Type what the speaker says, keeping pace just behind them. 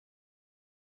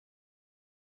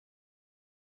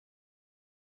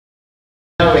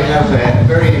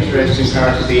interesting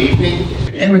part of the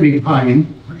evening. Emilie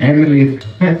Pine. Emilie is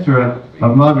Professor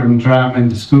of Modern Drama in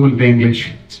the School of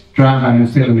English, Drama and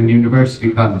Film in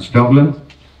University College Dublin.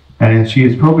 She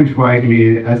is published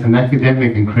widely as an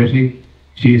academic and critic.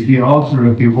 She is the author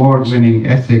of the award-winning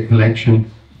essay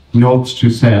collection Notes to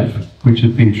Self, which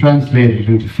has been translated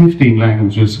into 15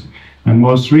 languages, and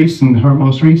her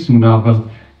most recent novel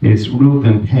is Ruth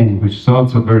and Penn, which is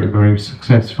also very, very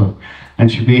successful.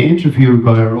 And she'll be interviewed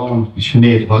by our own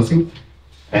Sinead Hussey.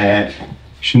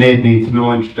 Sinead needs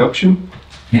no introduction,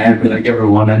 but I give her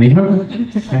one anyhow.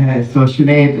 So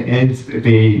Sinead is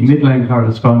the Midland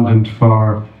correspondent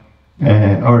for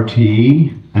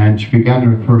RTE, and she began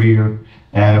her career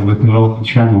with the local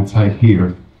channel site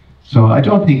here. So I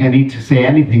don't think I need to say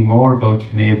anything more about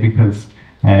Sinead, because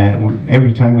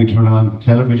every time we turn on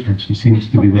television she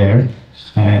seems to be there.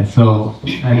 So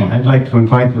I'd like to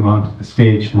invite them onto the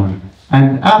stage now.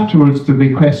 And afterwards there'll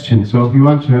be questions, so if you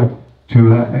want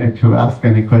to ask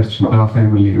any questions of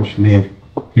Emilie or Sinead,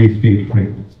 please feel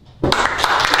free.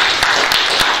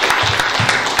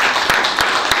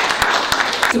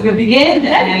 So we'll begin.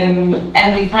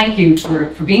 Emilie, thank you for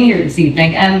being here this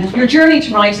evening. Your journey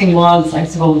to writing was, I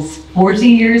suppose, 40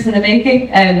 years in the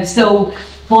making. So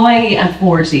why at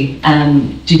 40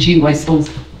 did you, I suppose,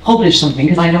 publish something?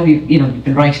 Because I know you've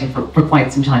been writing for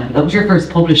quite some time, but that was your first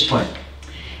published work.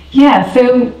 Yeah,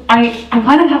 so I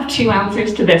kind of have two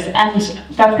answers to this, and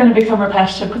that's going to become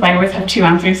repetitive because I always have two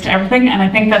answers to everything, and I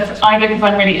think that's either because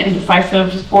I'm really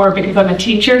indecisive or because I'm a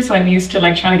teacher, so I'm used to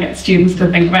trying to get students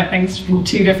to think about things from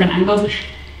two different angles.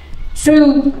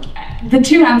 So the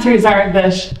two answers are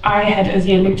that I had, as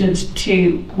you alluded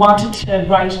to, wanted to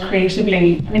write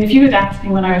creatively. I mean, if you had asked me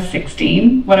when I was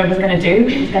 16 what I was going to do,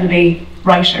 it was going to be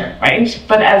writer, right?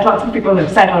 But as lots of people have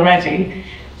said already,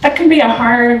 that can be a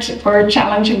hard or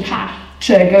challenging path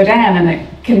to go down, and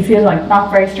it can feel like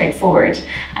not very straightforward.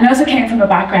 And I also came from a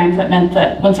background that meant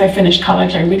that once I finished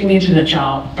college, I really needed a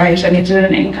job, right? I needed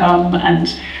an income and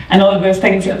all of those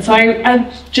things. And so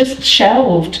I just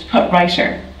shelved, put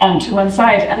writer to one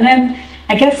side. And then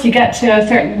I guess you get to a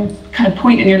certain kind of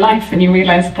point in your life and you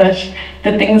realize that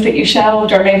the things that you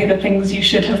shelved are maybe the things you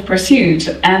should have pursued.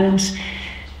 And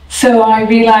so I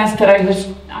realized that I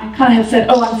kind of had said,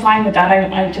 oh, I'm fine with that.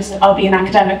 I'll be an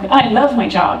academic. I love my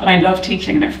job and I love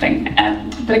teaching and everything.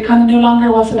 But it kind of no longer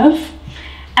was enough.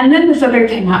 And then this other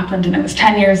thing happened, and it was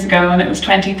 10 years ago, and it was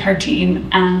 2013.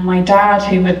 And my dad,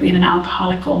 who had been an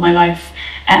alcoholic all my life,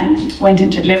 went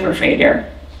into liver failure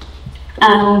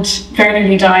and very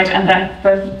nearly died. And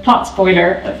the plot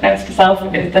spoiler of Notes to Self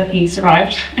is that he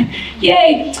survived.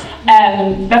 Yay!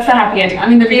 That's the happy ending. I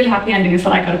mean, the real happy ending is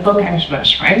that I got a book out of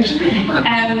it, right?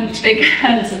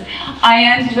 Because I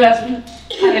ended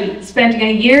up spending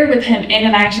a year with him in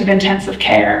and out of intensive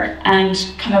care, and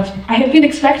I had been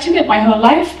expecting it my whole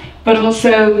life, but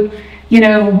also,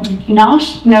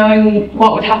 not knowing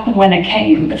what would happen when it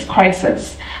came, this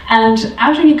crisis. And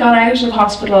after he got out of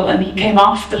hospital and he came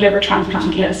off the liver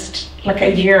transplant list, like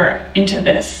a year into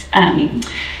this kind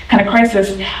of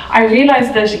crisis, I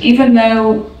realized that even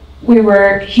though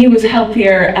he was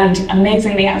healthier and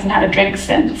amazingly hasn't had a drink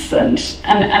since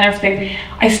and everything,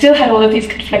 I still had all of these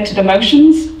conflicted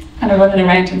emotions kind of running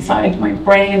around inside my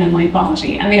brain and my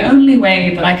body. And the only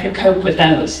way that I could cope with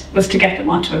those was to get them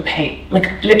onto a page,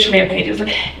 literally a page. It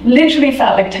was literally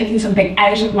felt like taking something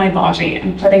out of my body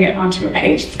and putting it onto a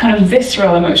page. It's kind of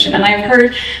visceral emotion. And I've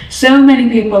heard so many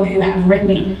people who have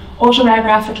written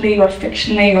autobiographically or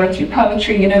fictionally or through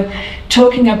poetry,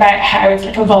 talking about how it's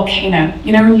like a volcano,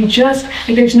 and you just,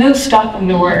 there's no stopping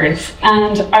the words.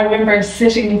 And I remember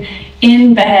sitting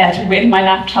in bed with my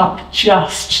laptop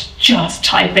just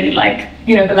typing,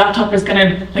 the laptop was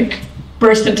gonna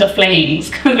burst into flames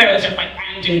because I was just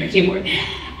pounding the keyboard.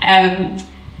 And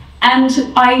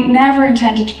I never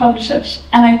intended to publish it,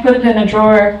 and I put it in a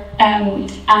drawer,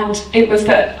 and it was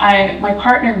that my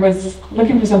partner was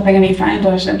looking for something and he found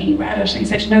it and he read it and he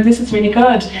said, this is really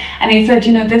good. And he said,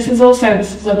 this is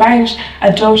about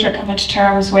a daughter coming to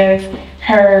terms with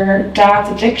her dad's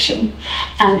addiction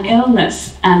and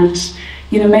illness, and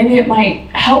maybe it might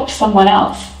help someone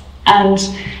else.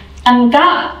 And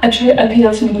that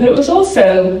appealed to me, but it was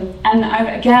also, and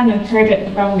I've heard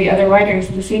it from the other writers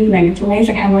this evening, it's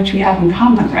amazing how much we have in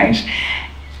common, right?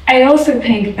 I also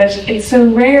think that it's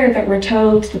so rare that we're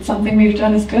told that something we've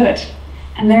done is good.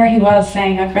 And there he was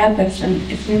saying, I've read this and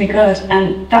it's really good.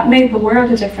 And that made the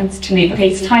world a difference to me. Okay,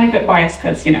 it's a tiny bit biased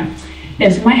because,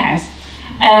 it's my house.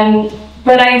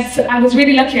 But I was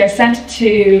really lucky. I sent it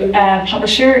to a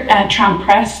publisher, Tramp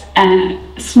Press.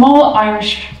 Small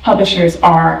Irish publishers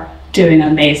are doing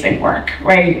amazing work,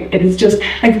 right? It is just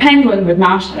like Penguin would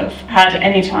not have had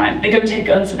any time. They don't take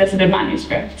unsolicited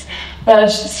manuscripts. But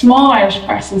small Irish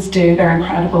presses do. They're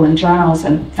incredible in journals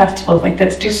and festivals like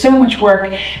this, do so much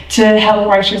work to help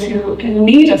writers who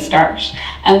need a start.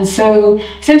 And so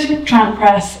I sent to Tramp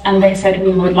Press and they said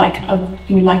we would like it, and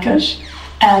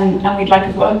we'd like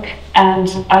a book. And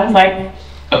I was like,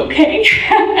 okay.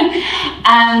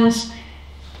 And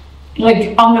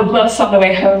like on the bus on the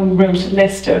way home, wrote a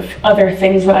list of other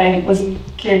things that I was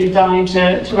clearly dying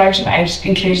to write about,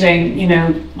 including, you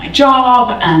know, my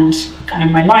job and kind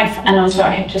of my life. And also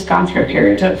I had just gone through a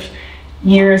period of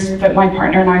years that my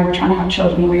partner and I were trying to have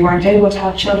children and we weren't able to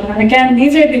have children. And again,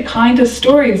 these are the kind of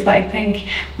stories that I think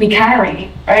we carry,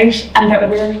 right? And that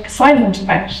we're silent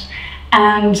about.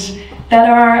 And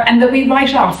that we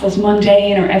write off as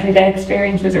mundane or everyday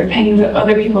experiences or things that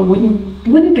other people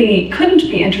couldn't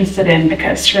be interested in,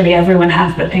 because surely everyone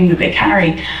has the thing that they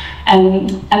carry.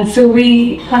 And so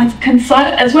we kind of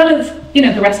as well as, you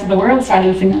know, the rest of the world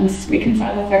silencing us, we can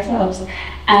silence ourselves.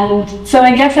 And so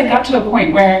I guess I got to a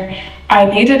point where I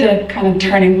needed a kind of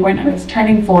turning point. I was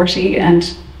turning 40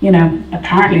 and, you know,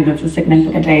 apparently that's a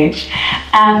significant age.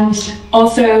 And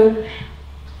also,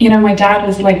 you know, my dad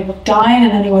was like dying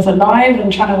and then he was alive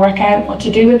and trying to work out what to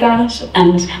do with that.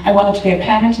 And I wanted to be a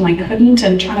parent and I couldn't,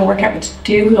 and trying to work out what to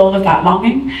do with all of that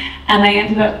longing. And I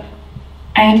ended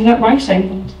up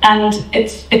writing, and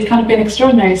it's kind of been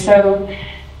extraordinary. So,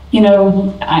 you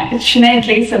know, Sinead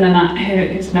Gleeson,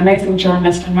 who's an amazing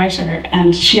journalist and writer,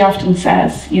 and she often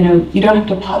says, you know, you don't have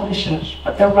to publish it,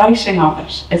 but the writing of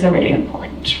it is a really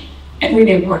important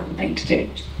thing to do.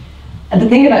 And the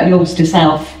thing about Notes to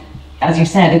Self, as you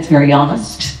said, it's very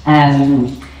honest.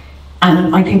 And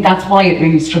I think that's why it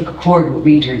really struck a chord with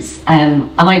readers.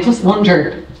 And I just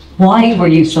wonder, why were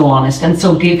you so honest and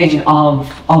so giving of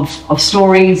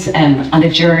stories and a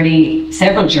journey,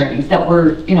 several journeys that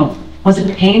were, you know, was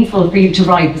it painful for you to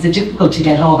write? Was it difficult to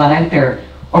get all that out there?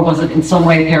 Or was it in some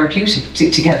way therapeutic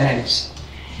to get it out?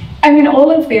 I mean,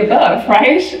 all of the above,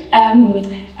 right?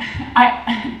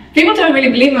 People don't really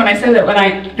believe me when I say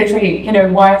that. They say, you know,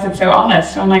 why is it so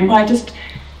honest? So I'm like, well, I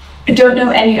don't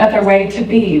know any other way to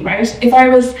be, right? If I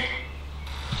was,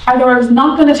 either I was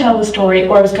not going to tell the story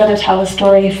or I was going to tell the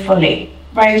story fully,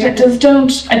 right? I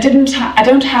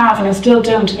don't have, and I still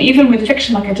don't, and even with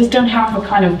fiction, like I just don't have a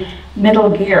kind of middle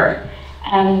gear.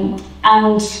 And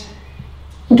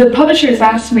the publishers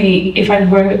asked me if I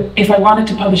wanted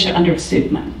to publish it under a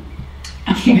pseudonym.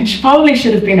 Which probably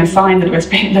should have been a sign that it was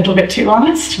being a little bit too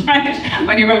honest, right?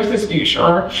 When you wrote this, are you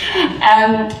sure?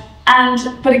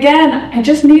 But again, I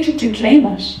just needed to claim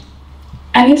it.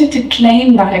 I needed to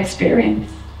claim that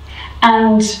experience.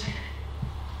 And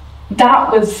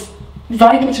that was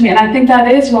vital to me, and I think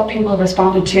that is what people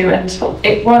responded to, and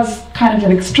it was kind of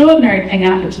an extraordinary thing.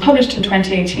 And it was published in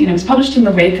 2018. It was published in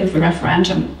the wake of the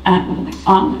referendum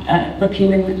on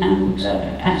repealing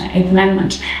the 8th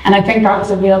Amendment, and I think that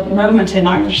was a real moment in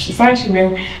Irish society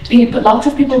where lots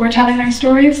of people were telling their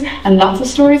stories, and lots of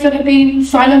stories that had been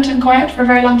silent and quiet for a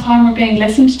very long time were being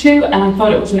listened to, and I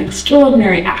thought it was an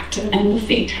extraordinary act of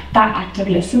empathy, that act of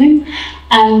listening.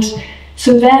 And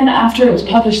so then, after it was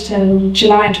published in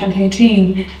July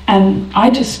 2018, I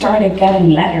just started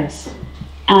getting letters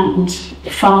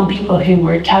from people who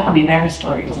were telling me their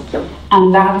stories.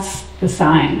 And that's the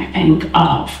sign, I think,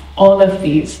 of all of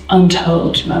these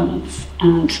untold moments.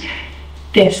 And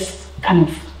this kind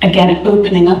of, again,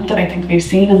 opening up that I think we've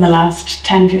seen in the last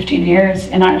 10, 15 years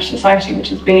in Irish society, which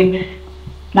has been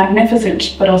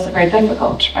magnificent, but also very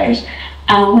difficult, right?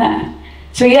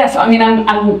 So yes, I mean,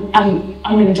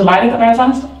 I'm really delighted that I was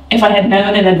honest. If I had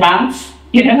known in advance,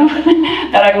 you know,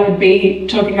 that I would be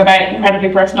talking about incredibly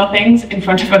personal things in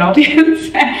front of an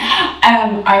audience,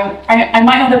 I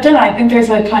might not have done it. I think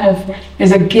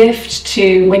there's a gift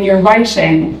to, when you're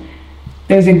writing,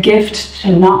 there's a gift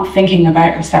to not thinking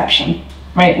about reception,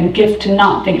 right? And a gift to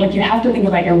not think, like you have to think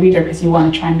about your reader because you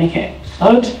want to try and make it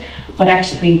good, but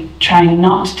actually trying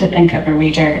not to think of a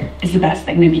reader is the best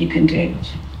thing maybe you can do.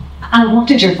 And what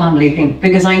did your family think?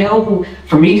 Because I know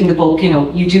from reading the book, you know,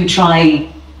 you do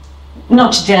try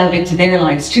not to delve into their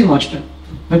lives too much,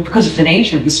 but because of the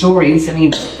nature of the stories, I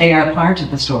mean, they are part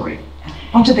of the story.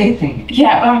 What do they think?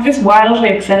 Yeah, well, I'm this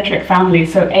wildly eccentric family,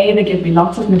 so A, they give me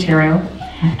lots of material,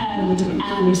 and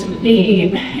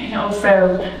B,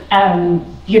 also,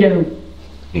 you know,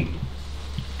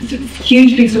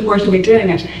 hugely supportive of me doing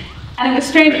it. And it was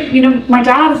strange, you know, my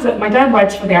dad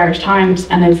writes for the Irish Times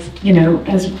and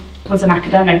was an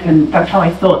academic, and that's how I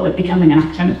thought that becoming an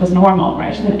academic was normal,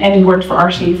 right? And he worked for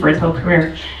RTÉ for his whole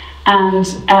career. And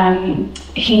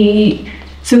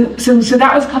So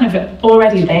that was kind of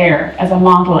already there as a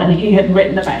model, and he had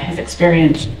written about his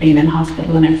experience being in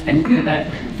hospital and everything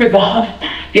for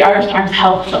the Irish Times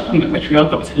Health supplement, which we all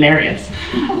thought was hilarious.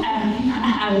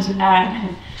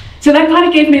 So that kind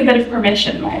of gave me a bit of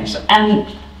permission, right? And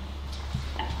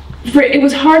it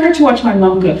was harder to watch my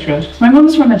mum go through it. My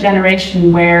mum's from a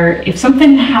generation where if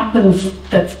something happens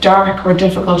that's dark or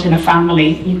difficult in a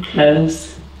family, you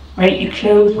close, right? You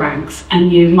close ranks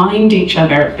and you mind each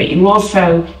other, but you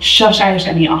also shut out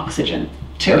any oxygen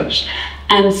to it.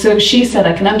 And so she said,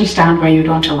 I can understand why you'd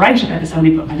want to write about this,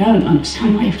 only, but I don't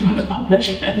understand why you'd want to publish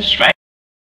it, right?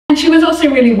 And she was also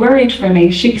really worried for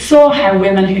me. She saw how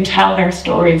women who tell their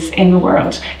stories in the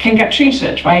world can get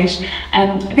treated, right?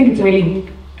 And I think it's really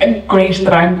great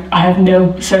that I have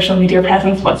no social media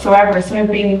presence whatsoever, so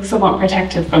I've been somewhat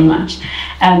protected from that.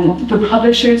 The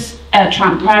publishers,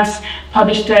 Tramp Press,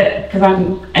 published it, because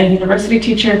I'm a university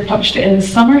teacher, published it in the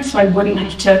summer, so I wouldn't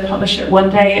have to publish it one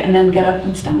day and then get up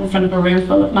and stand in front of a room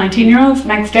full of 19-year-olds the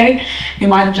next day who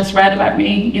might have just read about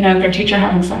me, you know, their teacher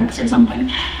having sex or something.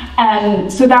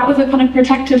 So that was a kind of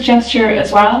protective gesture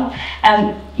as well.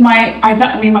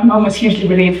 My mum was hugely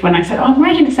relieved when I said, oh, I'm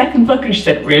writing a second book, and she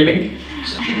said, really?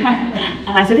 And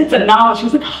I said, it's a novel. She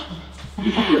was like, oh.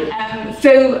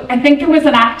 So I think there was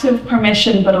an act of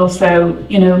permission, but also,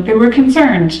 you know, they were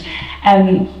concerned.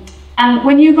 And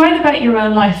when you write about your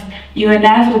own life, you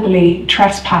inevitably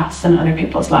trespass in other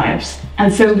people's lives.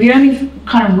 And so the only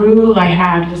kind of rule I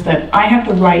had was that I had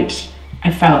the right,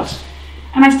 I felt,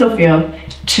 and I still feel,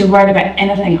 to write about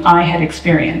anything I had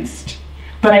experienced.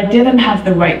 But I didn't have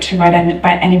the right to write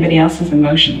about anybody else's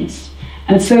emotions.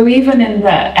 And so even in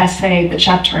the essay, the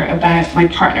chapter about my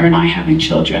partner and I having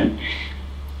children,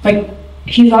 like,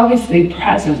 he's obviously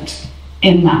present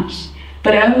in that,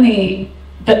 but I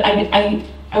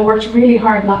worked really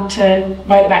hard not to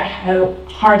write about how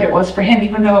hard it was for him,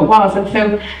 even though it was. And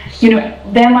so, you know,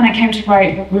 then when I came to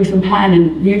write Ruth and Pen,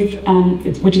 and Ruth,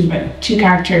 which is about two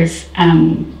characters,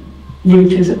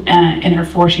 Ruth is in her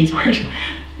 40s,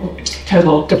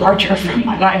 total departure from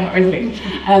my life, obviously,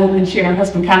 and she and her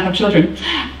husband can't have children.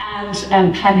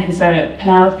 And Pen is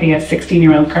Penelope, a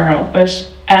 16-year-old girl. But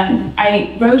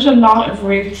I wrote a lot of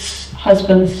Ruth's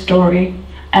husband's story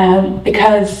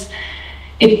because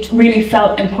it really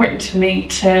felt important to me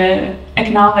to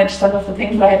acknowledge some of the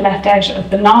things that I had left out of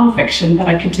the non-fiction that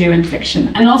I could do in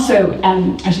fiction. And also,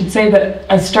 I should say that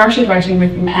I started writing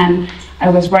Ruth and Pen. I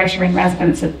was writer in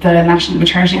residence at the National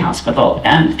Maternity Hospital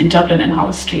in Dublin in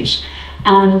Hollis Street.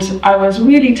 And I was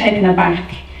really taken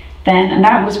aback then, and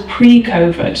that was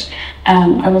pre-COVID.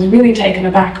 I was really taken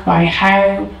aback by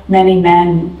how many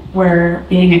men were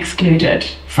being excluded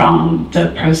from the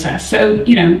process. So,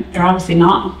 you know, they're obviously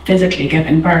not physically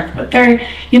giving birth, but they're,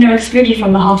 you know, excluded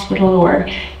from the hospital, or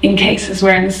in cases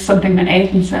where, and this is something that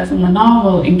Aidan says in the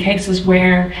novel, in cases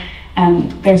where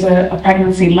there's a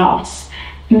pregnancy loss.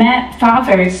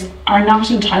 Fathers are not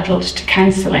entitled to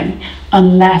counselling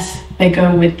unless they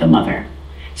go with the mother.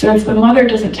 So if the mother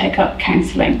doesn't take up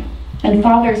counselling, then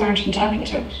fathers aren't entitled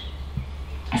to it.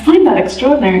 I find that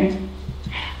extraordinary.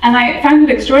 And I found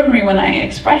it extraordinary when I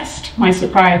expressed my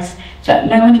surprise that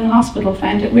no one in the hospital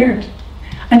found it weird.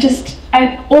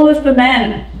 All of the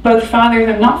men, both fathers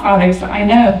and not fathers, that I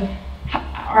know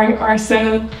are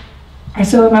so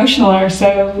emotional, are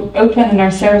so open, and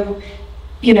are so,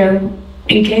 you know,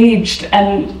 engaged.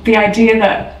 And the idea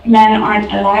that men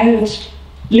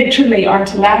literally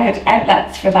aren't allowed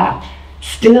outlets for that,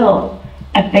 still,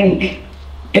 I think,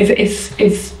 is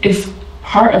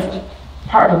part of the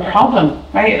problem,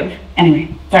 right? Anyway,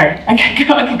 sorry, I could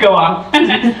go on.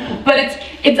 But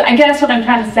it's I guess what I'm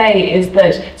trying to say is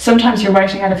that sometimes you're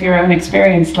writing out of your own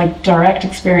experience, like direct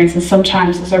experience, and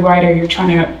sometimes as a writer you're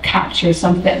trying to capture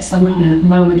some kind of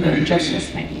moment of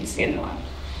injustice maybe you see in the world.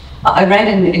 I read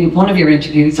in one of your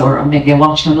interviews, or maybe I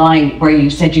watched online, where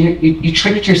you said you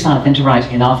tricked yourself into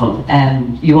writing a novel,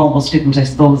 and you almost didn't, I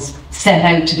suppose, set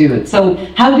out to do it. So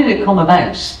how did it come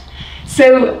about?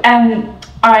 So this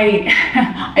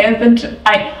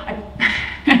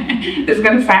is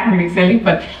going to sound really silly,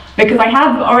 but because I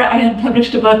had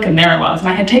published a book, and there I was, and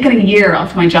I had taken a year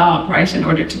off my job, right, in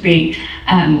order to be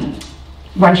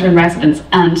writer in residence,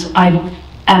 and I don't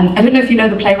know if you know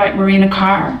the playwright Marina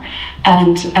Carr,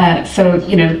 and so,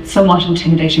 you know, somewhat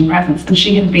intimidating presence, and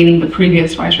she had been the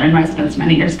previous writer in residence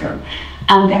many years ago,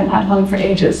 and they had had one for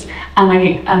ages, and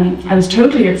I was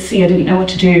totally at sea. I didn't know what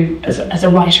to do as a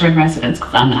writer in residence,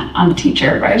 because I'm a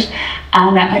teacher, right?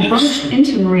 And I bumped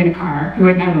into Marina Carr, who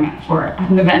I'd never met before, at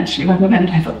an event. She was at an event,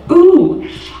 and I thought, ooh,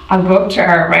 I'll go up to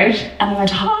her, right? And I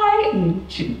went, hi, and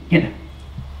she, you know,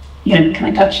 can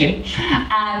I touch you?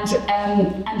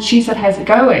 And she said, how's it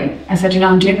going? I said,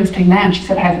 I'm doing this thing now. And she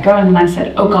said, how's it going? And I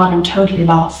said, oh God, I'm totally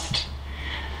lost.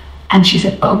 And she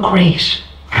said, oh, great.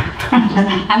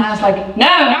 And I was like, no,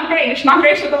 not great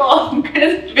at all,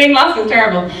 because being lost is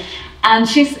terrible. And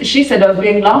she said, oh,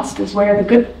 being lost is where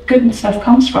the good stuff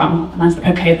comes from. And I was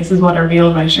like, okay, this is what a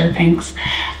real writer thinks.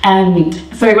 And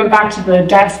so I went back to the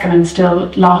desk and I'm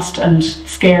still lost and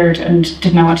scared and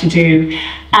didn't know what to do.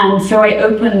 And so I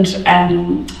opened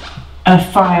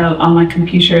a file on my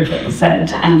computer that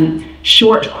said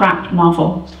short crap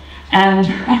novel.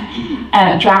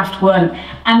 Draft 1,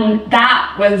 and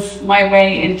that was my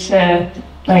way into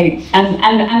like, and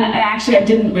actually I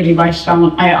didn't really write it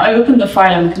on. I opened the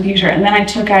file on the computer and then I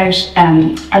took out.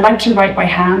 I like to write by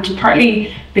hand,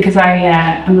 partly because I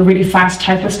am a really fast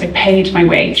typist. I paid my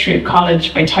way through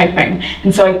college by typing,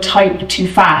 and so I type too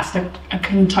fast. I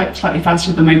couldn't type slightly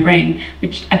faster than my brain,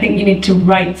 which I think you need to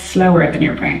write slower than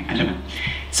your brain. I don't know.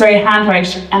 So I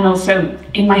handwrite, and also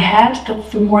in my head,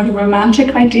 that's the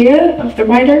romantic idea of the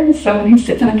writer, someone who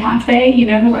sits in a cafe,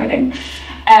 the writing.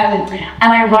 And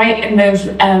I write in those,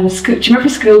 do you remember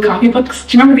school copybooks?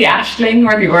 Do you remember the Ashling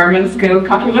or the Orman school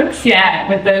copybooks? Yeah,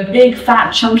 with the big,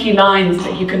 fat, chunky lines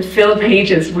that you can fill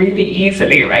pages really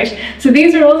easily, right? So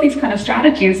these are all these kind of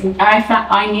strategies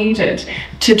I needed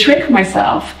to trick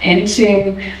myself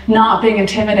into not being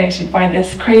intimidated by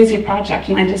this crazy project.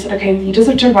 And I just said, okay, you just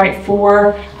have to write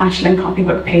 4 Ashling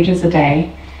copybook pages a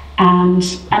day. And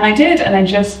I did, and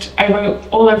I wrote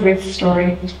all of Ruth's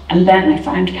story, and then I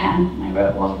found Pen, and I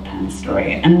wrote all of Pen's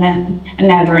story, and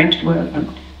now they're interwoven.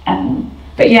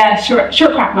 But yeah, short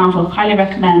crap novel, highly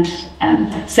recommend,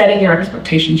 setting your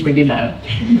expectations really low.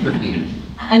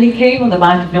 And it came on the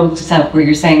back of Note to Self, where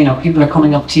you're saying, people are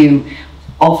coming up to you,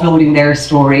 offloading their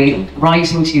story,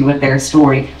 writing to you with their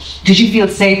story. Did you feel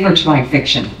safer to write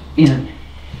fiction?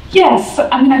 Yes,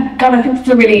 I think it's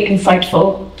a really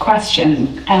insightful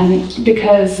question,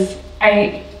 because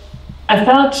I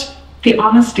felt the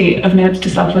honesty of Notes to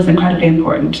Self was incredibly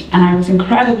important, and I was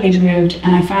incredibly moved,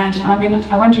 and I found,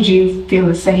 I wonder, do you feel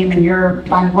the same in your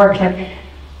line of work, that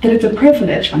it's a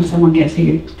privilege when someone gives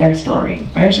you their story,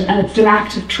 right? And it's an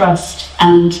act of trust,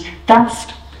 and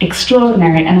that's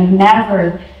extraordinary, and I've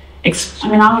never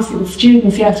obviously with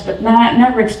students, yes, but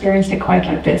never experienced it quite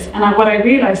like this. And what I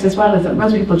realised as well is that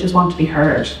most people just want to be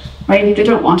heard, right? They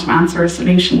don't want to answer a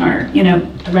solution or,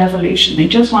 a revolution. They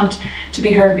just want to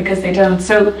be heard because they don't.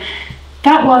 So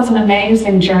that was an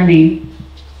amazing journey.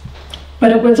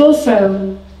 But it was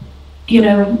also,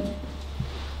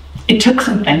 it took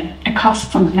something. It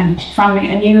cost something from me.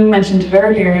 And you mentioned it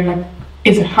earlier,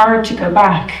 is it hard to go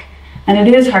back? And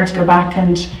it is hard to go back,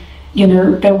 and I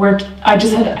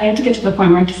had to get to the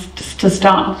point where I just to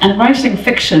stop. And writing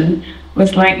fiction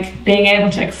was like being able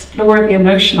to explore the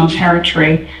emotional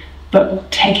territory, but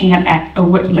taking it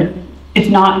it's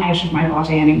not out of my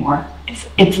body anymore.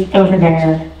 It's over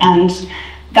there, and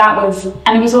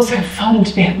it was also fun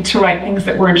to be able to write things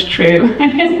that weren't true. I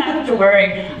didn't have to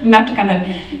worry. I didn't have to kind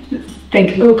of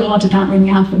think, oh God, did that really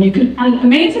happen? And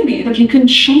amazingly, you can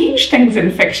change things in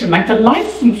fiction, like the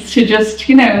license to just,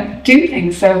 do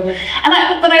things. So,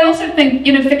 but I also think,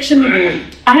 fiction.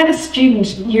 I had a student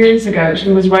years ago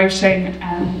who was writing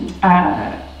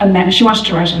she wanted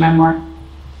to write a memoir,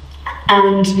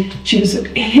 and she was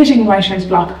hitting writer's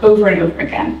block over and over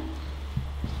again.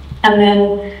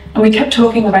 And we kept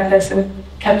talking about this, and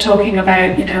kept talking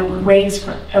about, ways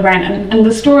around, and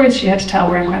the stories she had to tell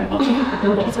were incredible.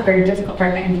 Also very difficult,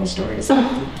 very painful stories.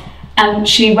 And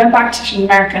she went back to, she's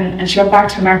American, and she went back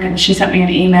to America, and she sent me an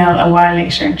email a while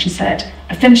later, and she said,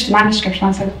 I finished the manuscript, and I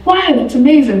was like, wow, that's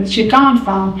amazing. She'd gone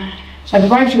from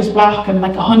writer's block and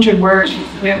 100 words,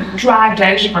 dragged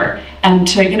out of her, and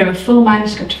to, a full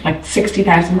manuscript of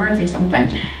 60,000 words or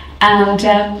something. And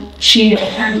she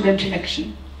turned it into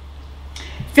fiction.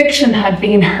 Fiction had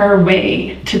been her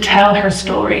way to tell her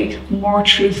story more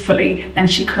truthfully than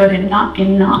she could in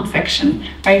non-fiction,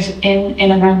 right?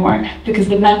 In a memoir, because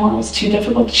the memoir was too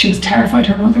difficult. She was terrified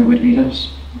her mother would read it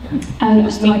and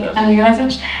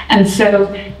realise it. And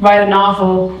so write a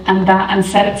novel and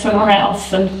set it somewhere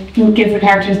else and give the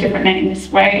characters different names,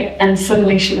 right? And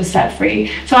suddenly she was set free.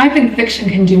 So I think fiction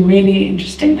can do really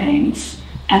interesting things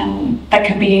that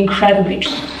can be incredibly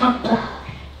true.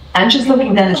 And just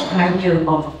looking then at the character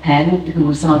of Pen, who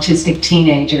was an autistic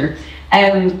teenager,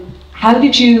 how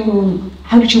did you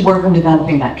work on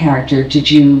developing that character?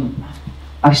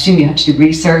 I assume you had to do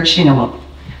research, did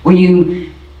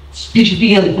you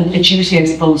feel a duty, I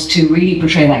suppose, to really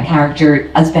portray that character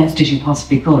as best as you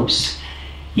possibly could?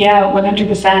 Yeah,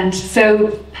 100%.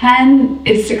 So Pen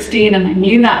is 16, and I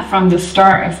knew that from the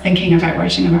start of thinking about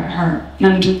writing about her.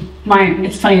 And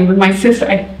it's funny, with my sister,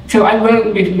 I wrote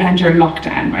Moving Pen during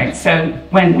lockdown, right? So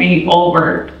when we all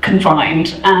were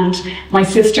confined, and my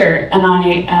sister and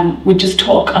I would just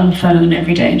talk on the phone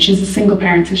every day. And she's a single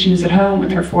parent, so she was at home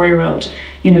with her 4-year-old,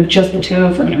 just the two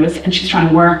of them. And she's trying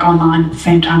to work online at the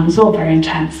same time. It was all very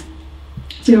intense.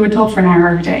 So we would talk for an hour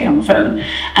every day on the phone,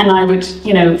 and I would,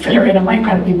 fill her in on my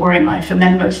incredibly boring life, and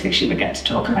then mostly she would get to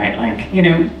talk about,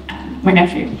 my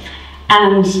nephew.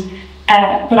 And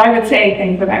but I would say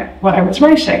things about what I was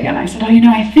writing, and I said,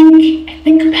 I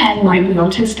think Pen might be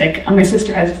autistic, and my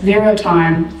sister has zero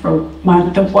time for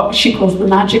what she calls the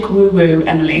magic woo-woo,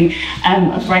 Emilie,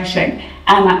 of writing.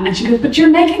 And she goes, but you're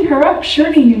making her up,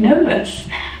 surely you know this.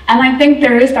 And I think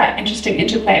there is that interesting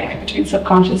interplay between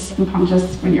subconscious and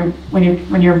conscious when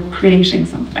you're creating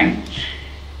something.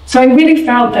 So I really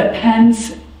felt that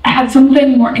Pen's had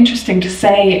something more interesting to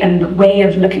say and the way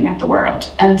of looking at the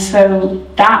world. And so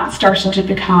that started to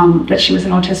become that she was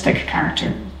an autistic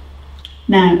character.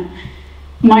 Now,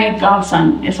 my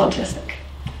godson is autistic,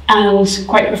 and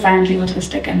quite profoundly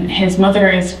autistic, and his mother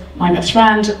is my best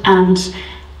friend, and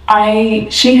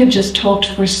she had just talked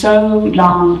for so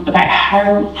long about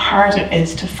how hard it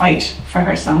is to fight for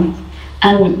her son,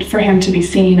 and for him to be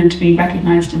seen and to be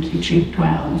recognised and to be treated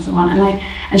well and so on.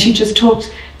 And she just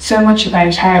talked so much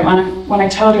about how, when I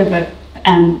told her that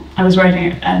I was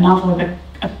writing a novel with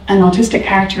an autistic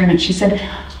character in it, she said,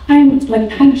 I'm like,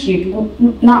 thank you, well,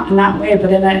 not in that way,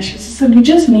 but she said, we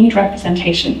just need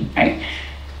representation, right?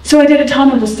 So I did a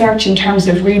ton of research in terms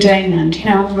of reading, and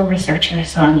I'm a researcher,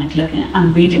 so I'm like looking at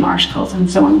and reading articles and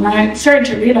so on. And I started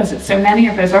to realise that so many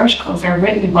of those articles are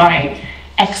written by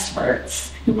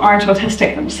experts who aren't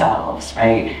autistic themselves,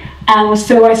 right? And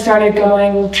so I started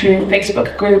going through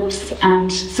Facebook groups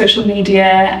and social media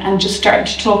and just started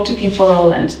to talk to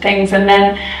people and things. And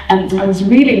then I was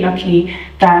really lucky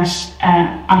that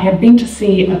I had been to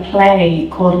see a play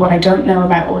called What I Don't Know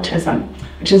About Autism,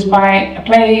 which is by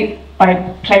playwright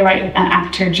and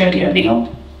actor Jodie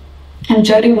O'Neill. And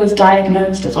Jodie was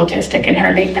diagnosed as autistic in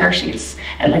her late 30s,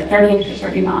 at like 38 or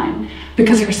 39,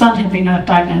 because her son had been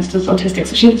diagnosed as autistic.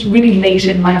 So she was really late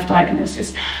in life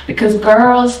diagnosis, because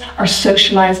girls are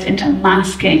socialized into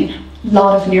masking a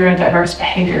lot of neurodiverse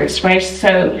behaviors, right?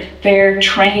 So they're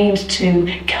trained to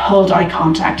hold eye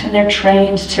contact, and they're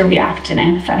trained to react in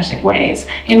empathetic ways,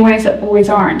 in ways that boys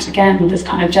aren't, again, with this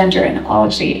kind of gender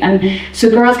inequality. And so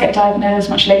girls get diagnosed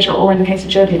much later, or in the case of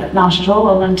Jodie, not at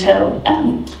all until,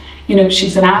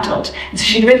 she's an adult. And so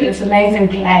she'd written this amazing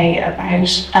play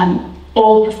about,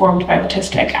 all performed by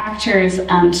autistic actors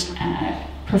and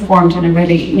performed in a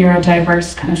really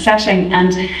neurodiverse kind of setting.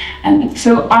 And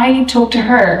so I talked to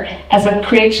her as a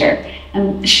creator,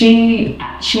 and she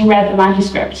read the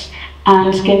manuscript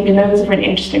and gave me loads of really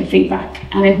interesting feedback.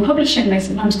 And in publishing, they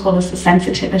sometimes call this a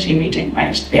sensitivity reading,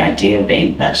 right? The idea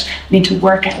being that we need to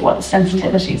work out what the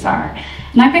sensitivities are.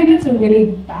 And I think that's a really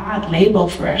bad label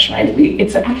for it, right?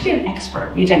 It's actually an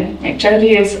expert reading. Right?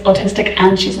 Jodie is autistic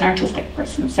and she's an artistic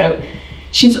person. So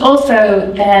she's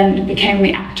also then became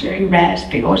the actor who read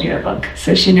the audiobook.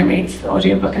 So she narrates the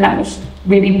audiobook, and that was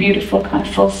really beautiful, kind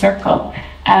of full circle.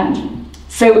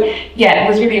 So yeah, it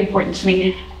was really important to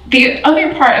me. The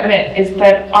other part of it is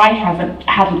that I had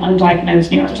an undiagnosed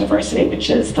neurodiversity, which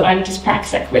is that I'm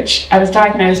dyspraxic, which I was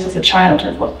diagnosed as a child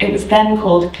with what it was then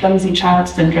called clumsy child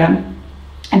syndrome.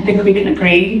 I think we can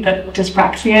agree that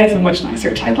dyspraxia is a much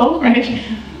nicer title, right?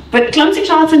 But clumsy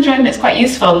child syndrome is quite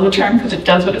useful, the term, because it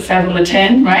does what it says on the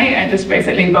tin, right? I just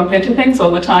basically bump into things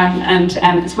all the time, and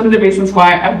it's one of the reasons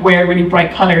why I wear really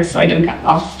bright colours so I don't get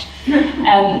lost.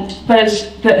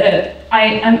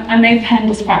 I'm made Pen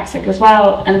dyspraxic as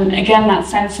well, and again that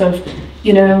sense of,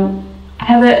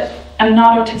 I'm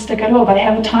not autistic at all, but I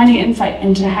have a tiny insight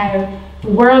into how the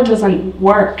world doesn't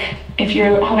work. If you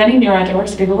have any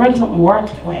neurodiversity, the world doesn't work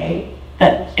the way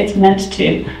that it's meant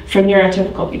to for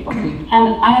neurotypical people. And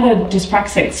I had a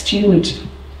dyspraxic student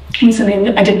recently.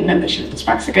 I didn't know that she was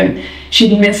dyspraxic, and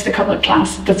she'd missed a couple of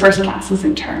classes, the first classes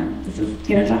in term. This is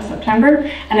last September.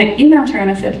 And I emailed her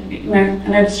and I said, I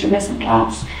noticed you're missing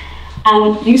class.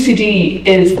 And UCD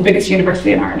is the biggest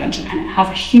university in Ireland, and it has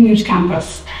a huge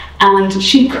campus, and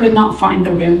she could not find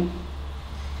the room.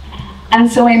 And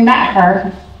so I met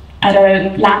her at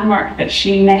a landmark that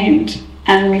she named,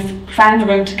 and we found the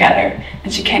room together,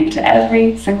 and she came to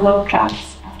every single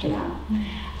class after that.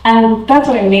 And that's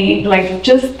what I mean, like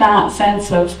just that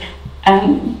sense of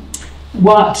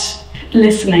what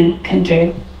listening can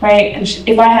do, right? And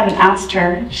if I hadn't asked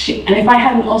her, and if I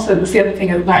hadn't also, that's the other thing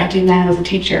that I do now as a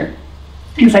teacher,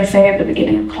 because I say at the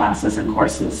beginning of classes and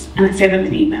courses, and I say them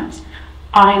in emails,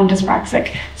 I am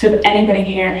dyspraxic, so if anybody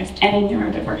here has any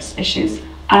neurodiverse issues,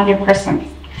 I'm your person.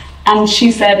 And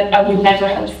she said, I would never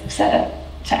have said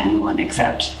it to anyone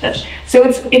except that. So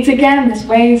it's again, these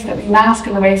ways that we mask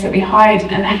and the ways that we hide,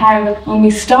 and how when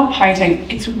we stop hiding,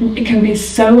 it can be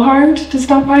so hard to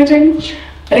stop hiding,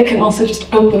 but it can also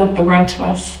just open up the world to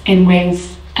us in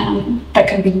ways that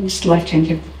can be just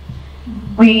life-changing.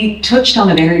 We touched on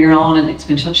it earlier on, and it's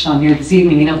been touched on here this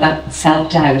evening, that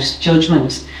self-doubt,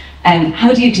 judgment.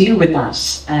 How do you deal with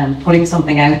that? Putting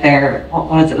something out there,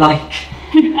 what is it like?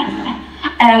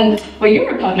 Well,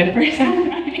 you're a public person,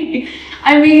 right?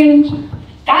 I mean,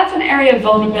 that's an area of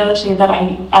vulnerability that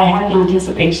I hadn't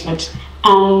anticipated.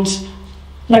 And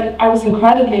I was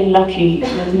incredibly lucky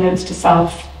with Notes to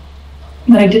Self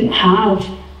that I didn't have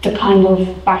the kind of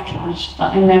backlash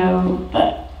that I know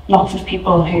that lots of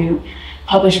people who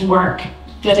publish work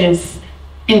that is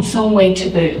in some way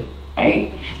taboo,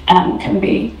 right, can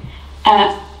be.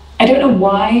 I don't know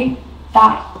why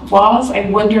that was. I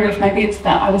wonder if maybe it's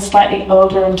that I was slightly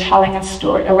older and telling a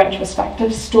story, a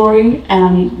retrospective story,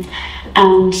 and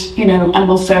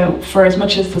also for as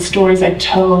much as the stories I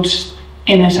told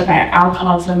in it about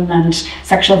alcoholism and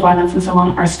sexual violence and so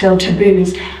on are still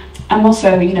taboos, I'm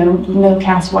also, middle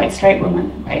class white straight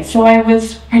woman, right? So I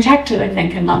was protected, I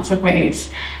think, in lots of ways.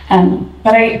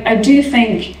 But I do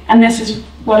think, and this is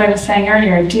what I was saying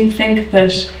earlier, I do think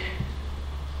that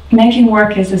making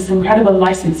work is this incredible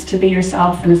license to be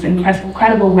yourself and this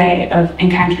incredible way of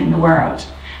encountering the world.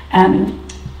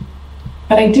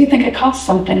 But I do think it costs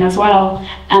something as well.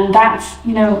 And that's,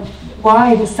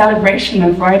 why the celebration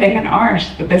of writing and art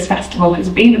that this festival has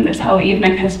been and this whole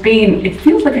evening has been, it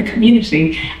feels like a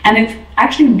community. And it's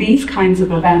actually these kinds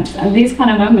of events and these kind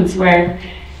of moments where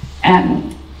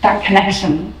that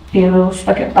connection feels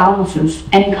like it balances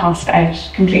any cost out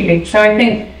completely. So I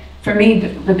think for me,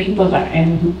 the people that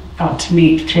I got to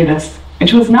meet through this,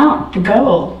 which was not the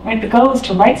goal, right? The goal was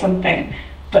to write something,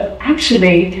 but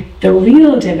actually the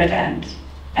real dividend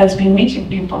has been meeting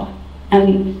people,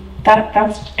 and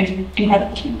that's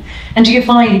incredible. And do you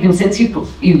find, even since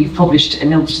you've published a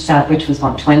Note to Self, which was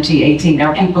 2018,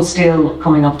 are people still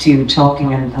coming up to you,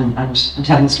 talking and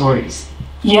telling stories?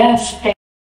 Yes,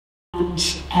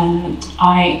 and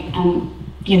I am,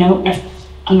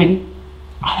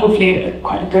 hopefully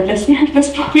quite a good listener at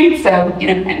this point, so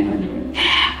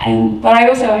but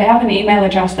I have an email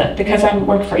address that, because I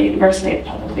work for a university, it's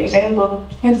publicly available.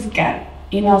 I just get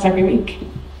emails every week,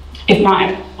 if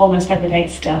not almost every day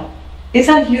still. Is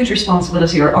that a huge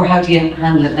responsibility, or how do you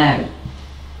handle it now?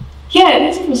 Yeah, it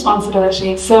is a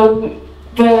responsibility. So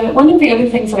one of the other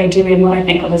things that I do in what I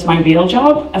think of as my real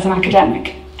job as an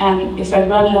academic is I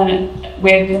run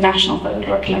with the National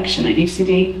Folklore Collection at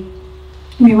UCD.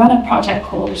 We run a project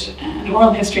called, an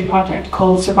oral history project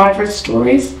called Survivors'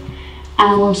 Stories,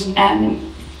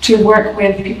 and to work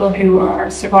with people who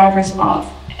are survivors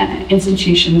of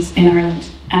institutions in Ireland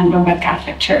and run by the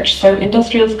Catholic Church. So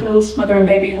industrial schools, mother and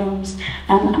baby homes,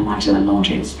 and Magdalene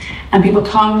laundries. And people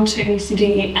come to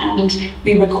UCD and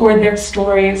we record their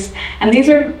stories. And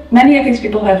many of these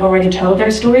people have already told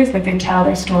their stories, like they tell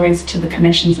their stories to the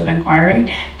commissions of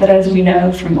inquiry. But as we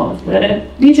know from all of the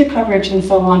media coverage and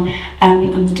so on,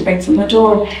 and the debates on the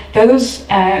door, those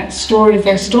their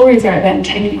stories are then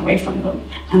taken away from them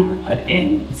and are put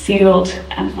in sealed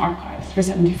archives for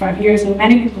 75 years, and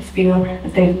many people feel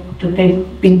that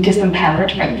they've been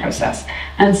disempowered by the process.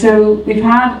 And so we've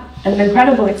had an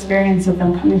incredible experience of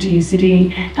them coming to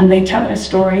UCD, and they tell their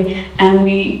story, and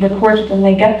we record it, and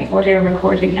they get the audio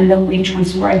recording, and then we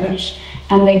transcribe it,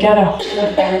 and they get a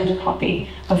whole bound copy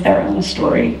of their own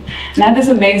story. And I had this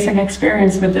amazing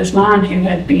experience with this man who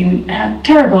had been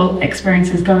terrible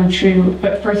experiences going through,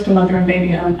 but first a mother and baby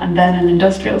home, and then an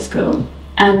industrial school.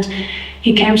 And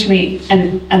he came to me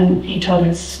and he told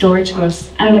his story to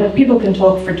us. And people can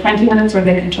talk for 20 minutes, or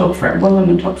they can talk for, one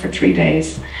woman talked for 3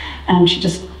 days. And she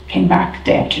just came back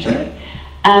day after day.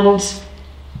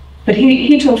 But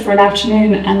he talked for an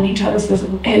afternoon, and he told us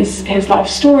his life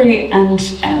story, and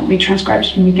we transcribed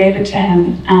it and we gave it to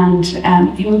him. And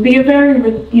he would be a very,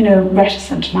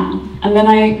 reticent man. And then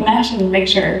I met him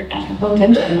later, bumped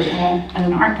into him at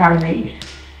an art gallery,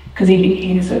 because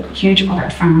he's a huge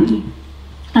art fan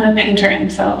and a painter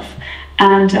himself.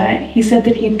 And he said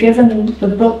that he'd given the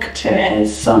book to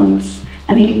his sons,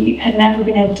 and he had never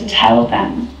been able to tell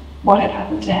them what had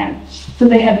happened to him. So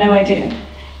they had no idea,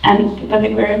 and that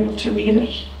they were able to read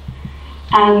it.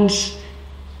 And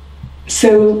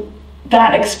so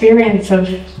that experience of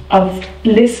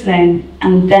listening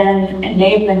and then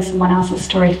enabling someone else's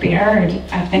story to be heard,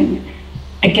 I think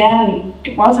again,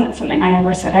 it wasn't something I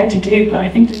ever set out to do, but I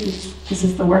think this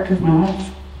is the work of my life.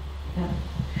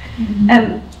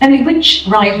 Emilie, which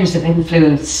writers have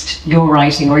influenced your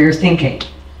writing or your thinking?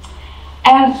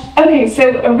 Okay,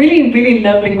 so a really, really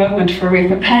lovely moment for me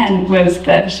with a pen was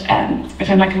that, which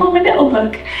I'm like, oh, my little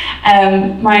book,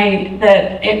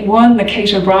 that it won the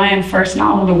Kate O'Brien First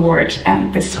Novel Award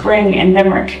this spring in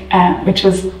Limerick, which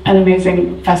was an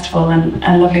amazing festival and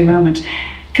a lovely moment.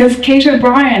 Because Kate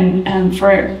O'Brien,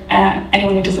 for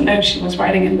anyone who doesn't know, she was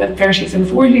writing in the 30s and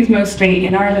 40s mostly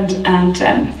in Ireland,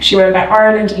 and she wrote about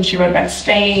Ireland and she wrote about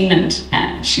Spain,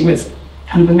 and she was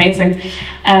kind of amazing.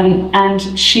 But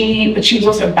she was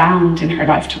also banned in her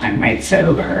lifetime, right?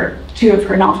 So two of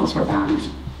her novels were banned.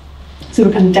 So there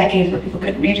were kind of decades where people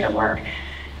couldn't read her work.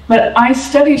 But I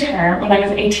studied her when I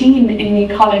was 18 in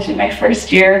college in my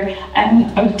first year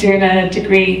of doing a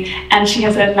degree, and she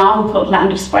has a novel called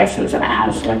Land of Spices, and it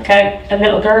has like a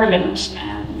little girl in it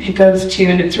who goes to,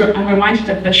 and I'm reminded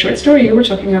of the short story you were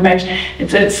talking about.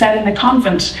 It's set in the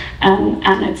convent, and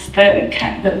it's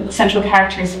the central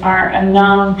characters are a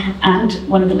nun and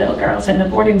one of the little girls in the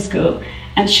boarding school.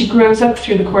 And she grows up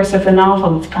through the course of the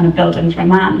novel, it's kind of built into a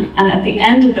man. And at the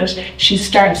end of it, she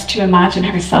starts to imagine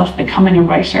herself becoming a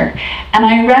writer. And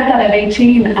I read that at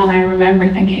 18, and I remember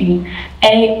thinking,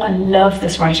 I love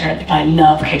this writer. I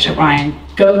love Kate O'Brien.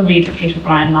 Go and read the Kate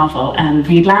O'Brien novel and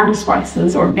read Land of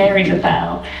Spices or Mary the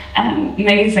Bell.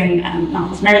 Amazing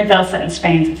novels. Mary the Bell set in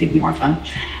Spain, so it's even more fun.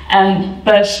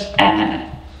 But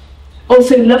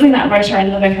also loving that writer and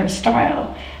loving her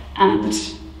style. And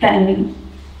then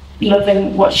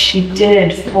loving what she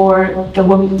did for the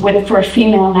woman, for a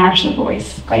female narrative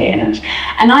voice in it.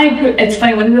 And it's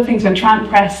funny, one of the things when Trant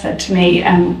Press said to me,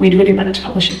 we'd really like to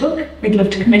publish a book, we'd love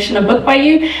to commission a book by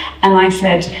you. And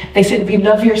they said, we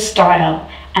love your style.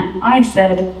 And I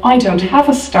said, I don't have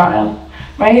a style,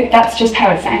 right? That's just how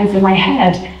it sounds in my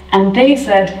head. And they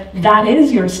said, that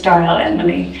is your style,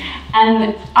 Emilie.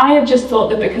 And I have just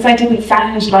thought that because I didn't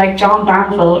sound like John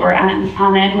Banville or Anne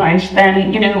Enright,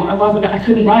 then, I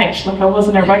couldn't write, I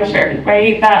wasn't a writer,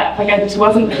 right? I just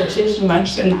wasn't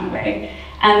legitimate in that way.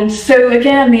 And so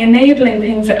again, the enabling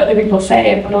things that other people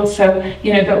say, but also,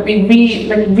 that we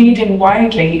read, reading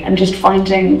widely and just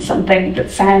finding something that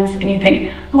sounds, and you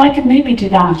think, well, I could maybe do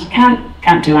that.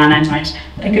 Can't do Anne Enright,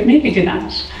 but I could maybe do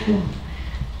that. Yeah.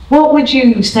 What would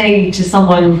you say to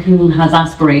someone who has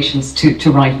aspirations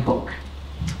to write a book?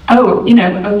 Oh,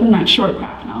 open that short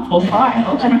graph novel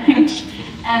file, right?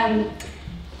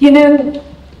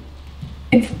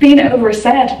 It's been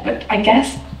oversaid, but I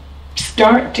guess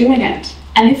start doing it.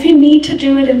 And if you need to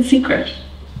do it in secret,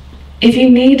 if you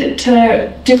need to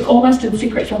do it almost in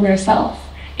secret from yourself,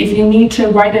 if you need to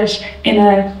write it in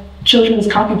a children's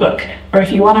copybook, or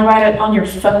if you want to write it on your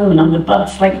phone on the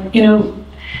bus,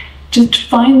 just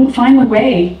find a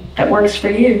way that works for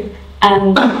you,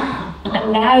 and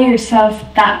allow yourself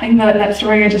that thing, that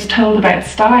story I just told about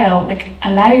style.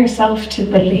 Allow yourself to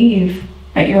believe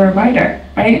that you're a writer,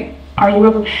 right? Are you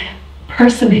a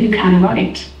person who can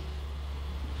write?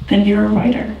 Then you're a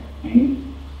writer, right?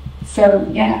 So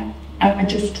yeah, I would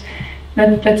just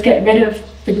let's get rid of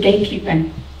the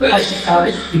gatekeeping.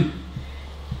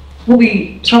 Will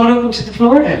we throw it over to the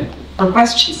floor for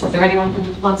questions? Is there anyone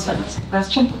who wants to ask a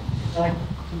question?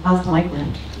 Pass the mic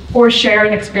around. Or share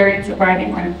an experience of writing.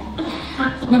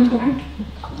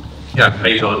 Yeah, how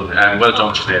you doing? Well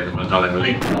done, Sinead, and well done,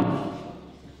 Emilie.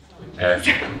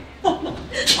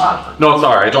 No,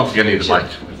 sorry, I don't think I need the mic.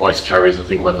 My voice carries, I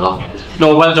think, well enough.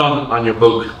 No, well done on your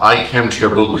book. I came to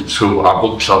your book through our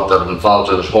bookshop that I'm involved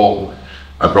in at home.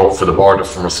 I broke for the border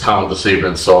from Roscommon this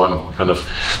evening, so I'm and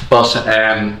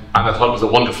I thought it was a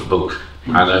wonderful book,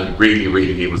 and I really,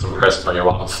 really was impressed by your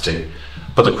honesty.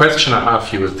 But the question I have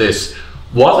for you is this: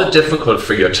 was it difficult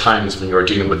for you at times when you were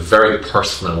dealing with very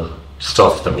personal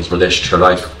stuff that was related to your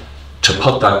life to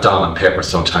put that down on paper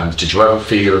sometimes? Did you ever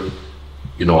feel,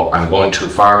 I'm going too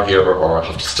far here, or I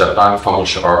have to step back from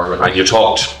it? And you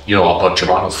talked, about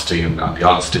your honesty and the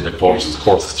honesty that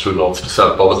courses through loads of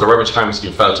self. But was there ever times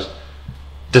you felt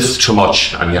this is too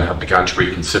much, and you began to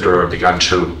reconsider or began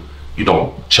to,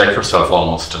 check yourself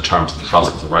almost in terms of the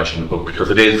process of writing the book? Because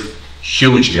it is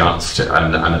hugely honest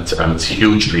and it's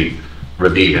hugely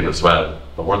revealing as well.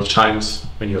 But were there times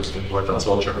when you were that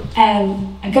soldier?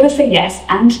 I'm going to say yes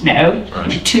and no.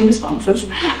 Right. Two responses.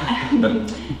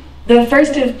 The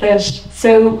first is that,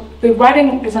 so the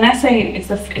writing is an essay, it's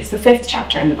the fifth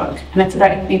chapter in the book, and it's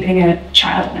about me being a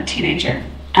child and a teenager.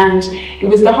 And it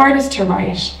was the hardest to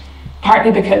write,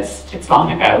 partly because it's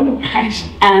long ago, right?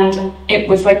 And it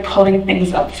was like pulling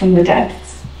things up from the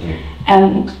depths.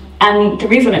 And the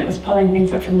reason it was pulling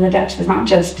things up from the depths is not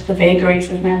just the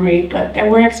vagaries of memory, but there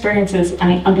were experiences,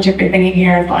 and I'm particularly thinking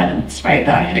here of violence, right,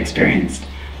 that I had experienced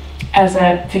as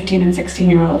a 15 and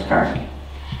 16-year-old girl.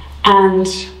 And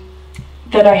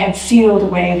that I had sealed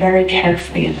away very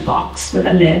carefully in a box with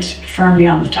a lid firmly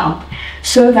on the top,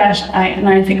 so that and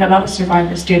I think a lot of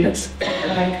survivors do this,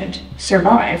 that I could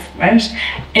survive, right?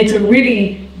 It's a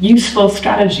really useful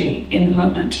strategy in the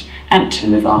moment and to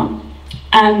move on.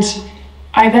 And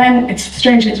it's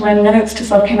strange because when Minutes to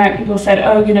Self came out, people said,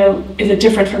 oh, is it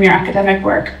different from your academic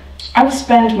work? I would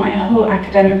spend my whole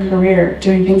academic career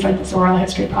doing things like this oral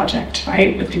history project,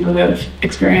 right, with people who have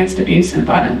experienced abuse and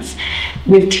violence,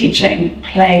 with teaching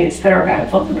plays that are about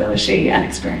vulnerability and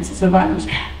experiences of violence.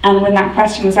 And when that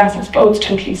question was asked, I said, oh, it's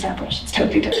totally separate, it's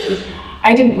totally different.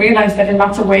 I didn't realize that in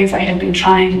lots of ways I had been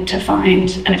trying to find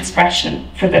an expression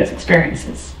for those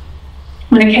experiences.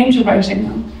 When it came to writing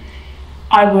them,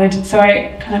 I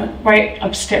kind of right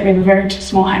upstairs, we have a very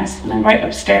small house, and then right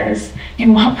upstairs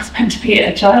in what was meant to be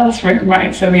a child's room,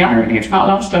 right? So the irony is not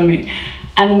lost on me.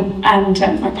 And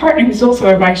my partner, who's also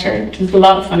a writer, which is a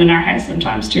lot of fun in our house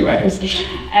sometimes, two writers,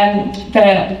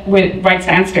 writes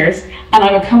downstairs, and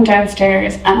I would come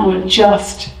downstairs and I would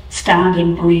just stand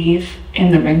and breathe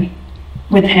in the room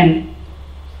with him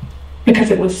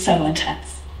because it was so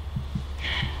intense.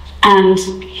 And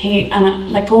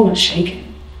like almost shaking.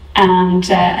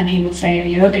 And he would say, are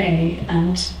you okay?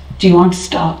 And do you want to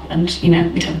stop? And,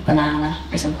 we'd have a banana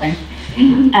or something.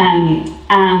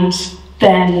 And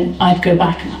then I'd go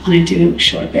back and I'd do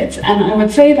short bits. And I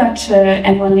would say that to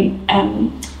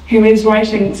anyone who is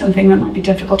writing something that might be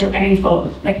difficult or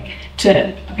painful, I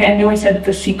know I said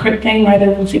the secret thing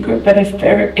rather than secret, but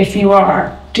if you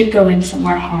are to go in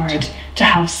somewhere hard, to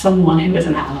have someone who is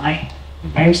an ally,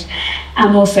 right?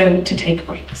 And also to take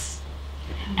breaks.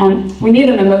 We need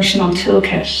an emotional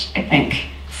toolkit, I think,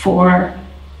 for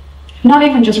not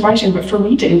even just writing, but for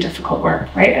reading difficult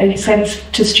work, right? I say this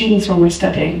to students when we're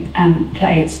studying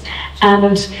plays.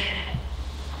 And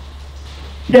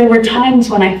there were times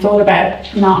when I thought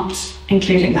about not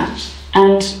including that.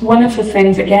 And one of the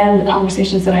things, again, the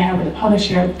conversations that I had with the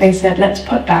publisher, they said, let's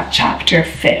put that chapter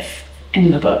 5th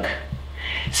in the book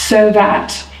so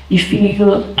that you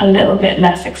feel a little bit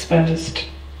less exposed.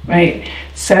 Right,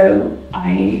 so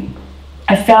I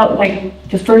felt like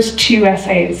the first 2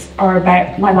 essays are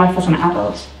about my life as an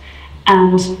adult,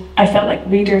 and I felt like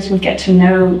readers would get to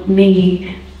know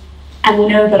me and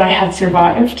know that I had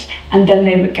survived, and then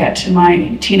they would get to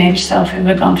my teenage self who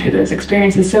had gone through those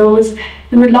experiences. So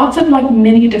there were lots of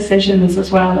mini decisions as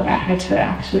well about how to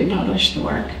actually publish the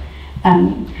work.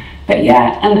 But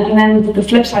yeah, and then the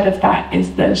flip side of that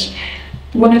is that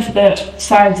one of the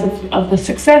sides of the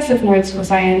success of Notes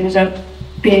was I ended up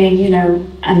being,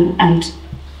 and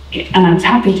I was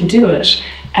happy to do it,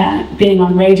 being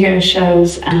on radio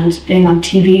shows and being on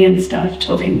TV and stuff,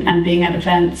 talking and being at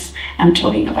events and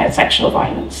talking about sexual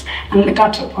violence. And it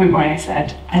got to a point where I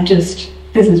said, this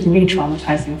is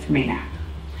re-traumatizing for me now.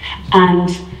 And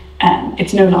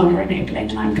it's no longer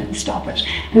enabling and I'm going to stop it.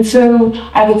 And so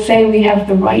I would say we have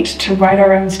the right to write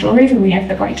our own stories and we have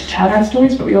the right to tell our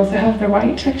stories, but we also have the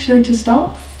right actually to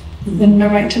stop and the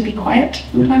right to be quiet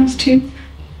sometimes too.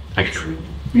 Thank you.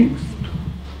 Thanks.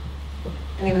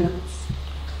 Anyone else?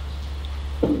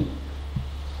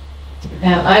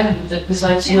 I'm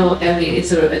besides, Emilie,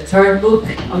 is there a third book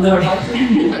on the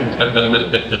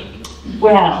horizon?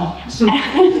 Well,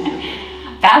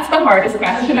 that's the hardest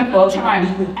question of all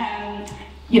time.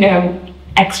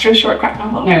 Extra short crap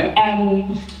novel? No.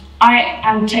 I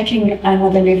am taking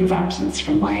another leave of absence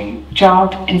from my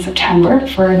job in September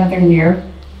for another year.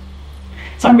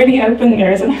 So I'm really hoping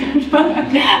there isn't.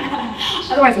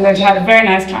 Otherwise I'm going to have a very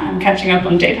nice time catching up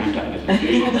on daytime television.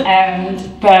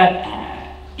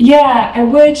 Yeah, I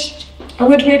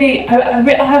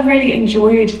have really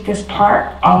enjoyed this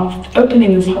part of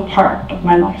opening this whole part of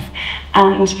my life.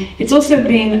 And it's also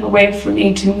been a way for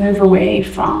me to move away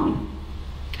from,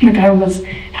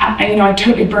 I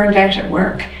totally burned out at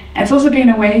work. And it's also been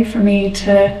a way for me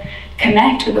to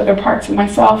connect with other parts of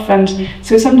myself. And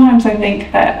so sometimes I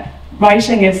think that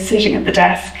writing is sitting at the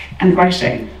desk and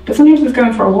writing, but sometimes it's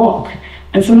going for a walk,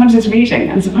 and sometimes it's reading,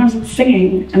 and sometimes it's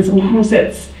singing, and sometimes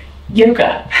it's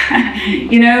yoga.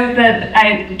 That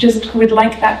I just would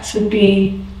like that to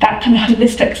be that kind of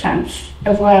holistic sense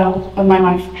as well of my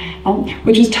life,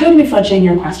 which is totally fudging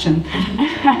your question.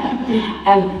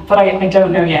 But I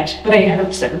don't know yet, but I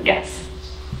hope so, yes.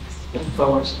 Look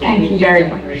forward to Thank you very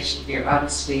much for your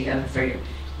honesty and for your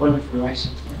wonderful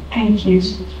writing. Thank you.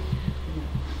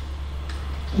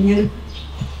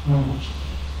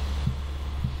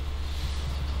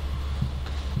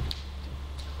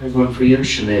 I'm going for you,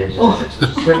 Sinead.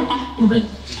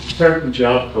 Certain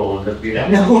job going that we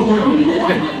have.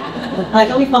 I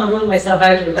don't even want to rule myself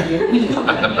out of it.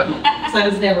 So I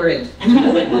was never in.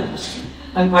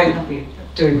 I'm quite happy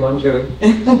doing one job.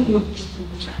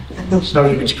 So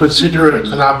you would consider a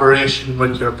collaboration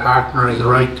with your partner in the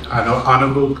right on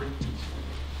a book?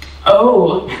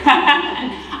 Oh,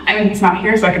 I mean, he's not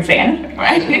here, so I can say anything,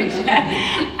 right?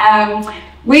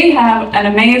 We have an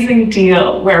amazing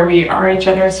deal where we are each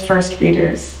other's first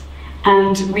readers,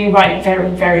 and we write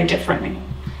very, very differently.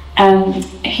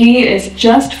 He is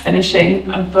just finishing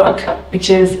a book which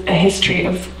is a history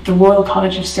of the Royal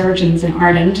College of Surgeons in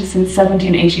Ireland since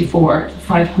 1784, a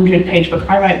 500-page book.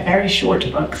 I write very short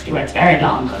books, he writes very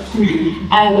long books.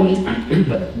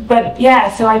 But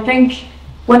yeah, so I think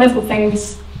one of the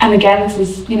things, and again, this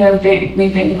is, me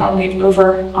being probably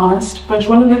over honest, but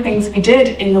one of the things we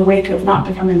did in the wake of not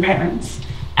becoming parents,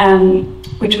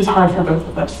 which was hard for both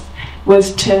of us,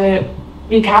 was to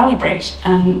recalibrate,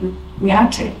 and we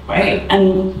had to, right?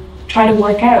 And try to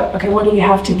work out, okay, what do we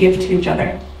have to give to each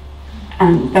other?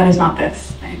 And that is not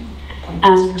this, right?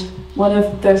 And one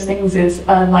of those things is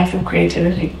a life of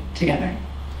creativity together.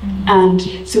 And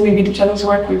so we read each other's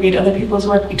work, we read other people's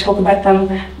work, we talk about them.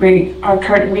 We are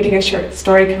currently reading a short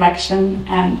story collection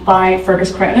by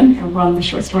Fergus Cronin, who won the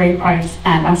Short Story Prize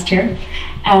last year,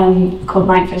 called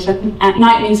Night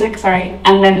Music,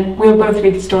 and then we'll both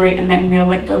read the story and then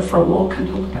we'll go for a walk and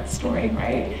talk about the story,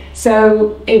 right?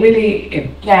 So it really,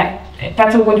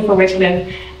 that's a wonderful way to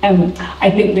live.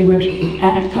 I think we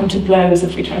would come to blows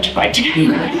if we tried to fight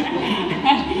together.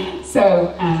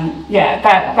 So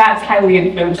that's how we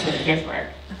influence this work.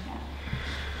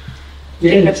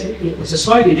 It's a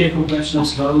slightly different question, I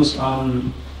suppose,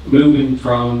 on moving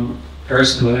from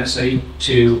personal essay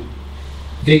to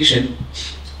fiction,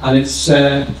 and it's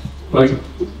like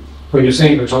when you're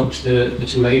saying, we're talking to the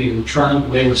two ladies in the tram,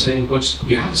 they were saying, but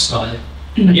you have a style.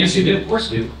 And yes, you do, of course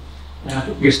you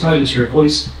do. Your style is your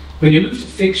voice. When you move to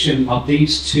fiction of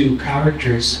these two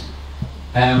characters,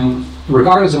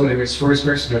 regardless of whether it's first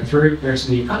person or third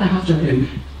person, you kind of have to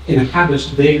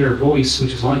inhabit their voice,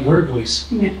 which is not your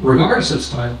voice, regardless of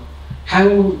style.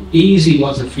 How easy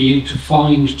was it for you to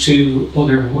find two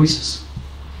other voices?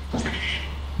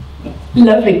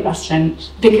 Lovely question,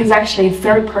 because actually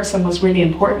third person was really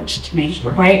important to me,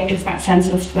 right? It's that sense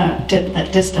of that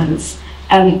distance.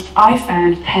 I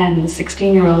found Penn, the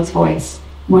 16-year-old's voice,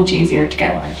 much easier to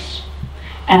get right.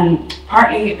 And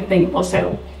partly, I think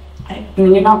also,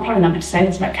 you're probably not going to say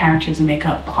this about characters and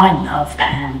makeup, but I love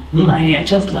Penn. I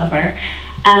just love her.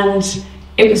 And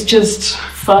it was just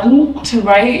fun to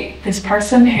write this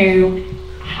person who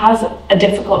has a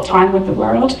difficult time with the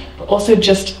world, but also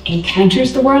just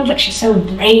encounters the world. Like, she's so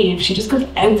brave, she just goes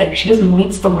out there, she just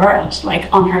meets the world,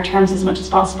 on her terms as much as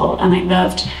possible. And I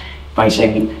loved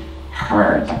writing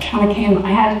her. That kind of came,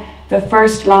 I had the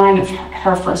first line of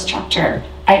her first chapter,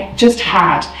 I just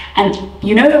had, and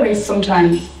the way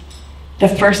sometimes the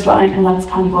first line, and that's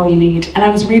kind of all you need. And I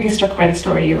was really struck by the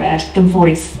story you read, the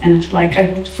voice, and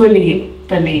I fully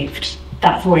believed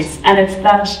that voice. And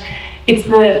it's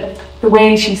the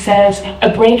way she says, a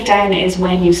breakdown is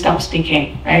when you stop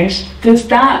speaking, right? There's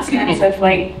that sense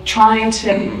of trying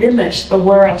to limit the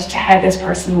world to how this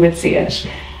person would see it.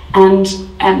 And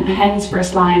Penn's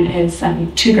first line is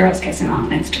two girls kissing on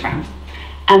Instagram.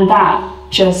 And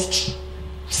that just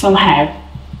somehow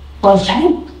was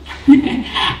Penn.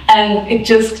 And it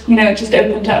just, it just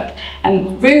opened up.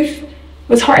 And Ruth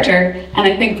was harder, and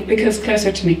I think because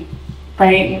closer to me,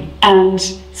 right? And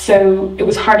so it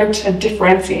was harder to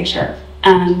differentiate her.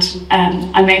 And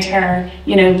I made her,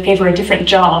 gave her a different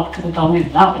job because I thought maybe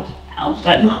that would help.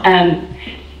 But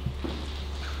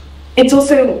it's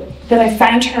also that I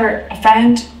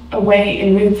found a way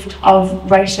in Ruth of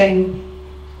writing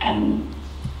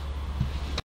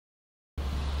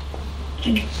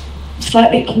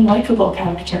slightly unlikable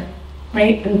character,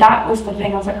 right? And that was the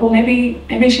thing. I was like, well,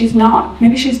 maybe she's not.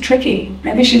 Maybe she's tricky.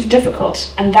 Maybe she's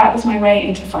difficult. And that was my way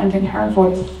into finding her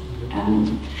voice,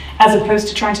 as opposed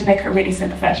to trying to make her really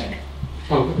sympathetic.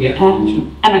 Oh, yeah.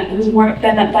 And it was more.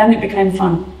 Then it became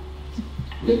fun.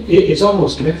 It's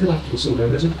almost mythological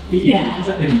sometimes, isn't it?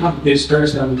 Yeah. You have this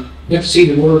person, you have to see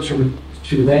the world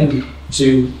through them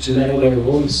to know their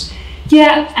voice.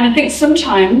 Yeah, and I think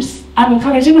sometimes, I don't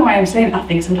know why I'm saying that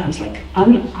thing sometimes,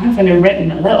 I've only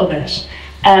written a little bit.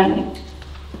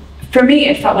 For me,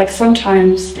 it felt like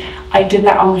sometimes I did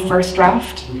that on the first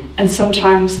draft, and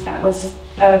sometimes that was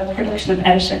a production of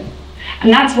editing.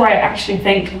 And that's why I actually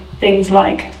think things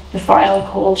like the file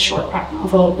called Short Crack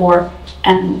Novel or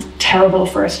Terrible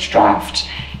First Draft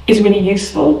is really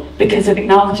useful because it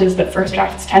acknowledges that first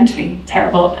drafts tend to be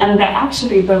terrible and that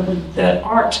actually the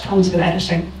art comes with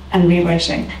editing and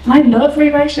rewriting. And I love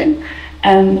rewriting,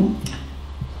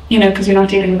 because you're not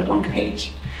dealing with a blank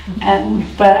page.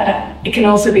 But it can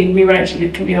also be rewriting,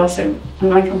 it can be also,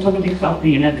 I'm talking to yourself,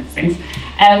 these things,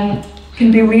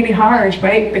 can be really hard,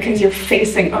 right? Because you're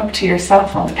facing up to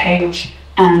yourself on the page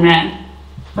and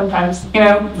sometimes,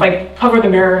 like cover the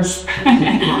mirrors,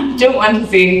 don't want to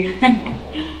see.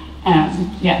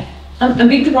 Yeah. And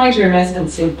being the writer in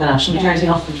residency at that maternity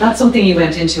hospital, that's something you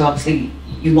went into, obviously,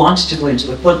 you wanted to go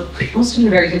into it, but it must have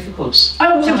been very difficult.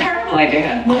 Oh, it was a terrible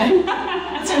idea.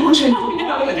 So much.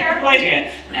 No, it was a terrible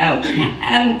idea. No.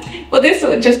 Well, this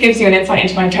just gives you an insight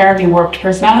into my terribly warped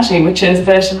personality, which is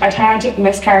that I'd had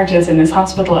miscarriages in this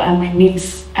hospital, and my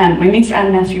niece and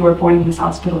nephew were born in this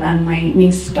hospital, and my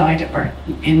niece died at birth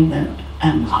in the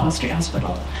Holles Street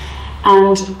Hospital.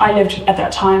 And I lived at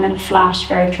that time in a flat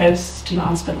very close to the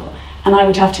hospital, and I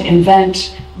would have to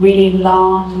invent really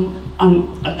long,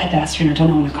 a pedestrian, I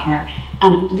don't own a car,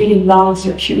 and really long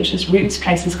circuitous routes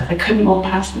places because I couldn't walk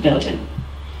past the building.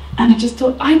 And I just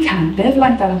thought, I can't live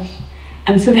like that.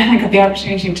 And so then I got the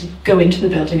opportunity to go into the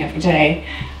building every day,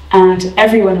 and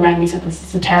everyone around me said, this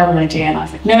is a terrible idea, and I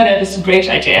was like, no, this is a great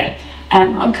idea.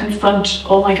 I'll confront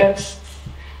all my ghosts.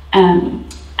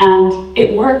 And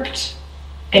it worked.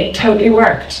 It totally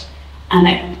worked, and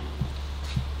it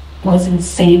was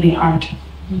insanely hard.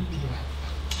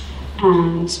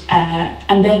 And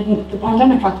then the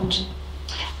pandemic happened,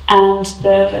 and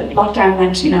the lockdown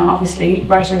meant, obviously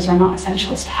writers are not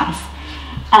essential staff,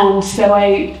 and so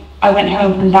I went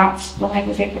home, and that's when I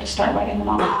was able to start writing the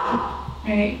novel.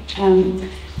 Right.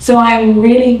 So I'm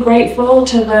really grateful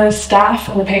to the staff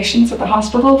and the patients at the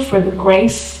hospital for the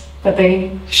grace that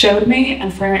they showed me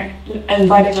and for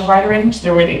inviting a writer in, which is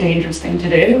a really dangerous thing to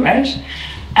do, right?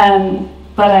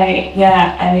 But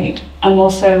I'm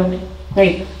also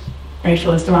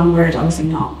grateful is the wrong word, obviously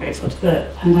not grateful to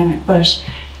the pandemic, but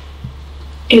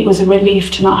it was a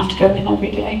relief to not have to go in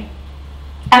every day.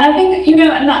 And I think,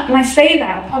 and I say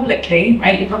that publicly,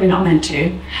 right, you're probably not meant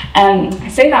to, I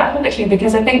say that publicly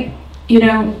because I think,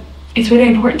 it's really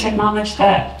important to acknowledge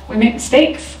that we make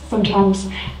mistakes sometimes,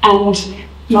 and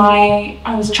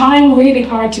I was trying really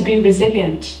hard to be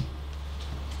resilient,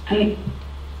 and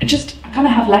I kind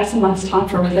of have less and less time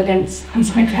for resilience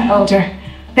as I get older.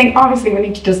 I think obviously we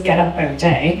need to just get up every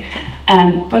day,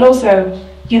 but also,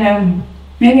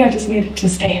 maybe I just needed to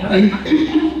stay home.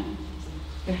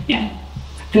 Yeah,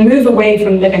 and move away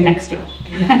from living next door.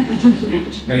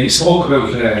 Now you spoke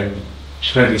about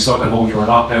spending stuff at home, you were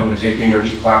locked down and taking your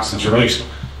classes, you're right.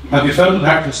 Have you found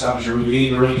that yourself, your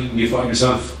routine, and you find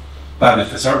yourself that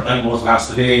if a certain time goes past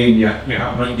the day and you have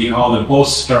to haul in a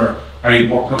bus, or are you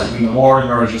working up in the morning,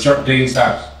 or is there certain things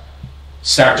that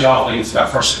start you off, like it's that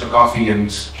first sip of coffee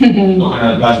and looking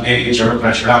at a bad page or looking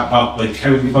at your laptop, like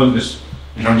how have you found it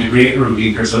in terms of creating a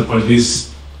routine, because that's what it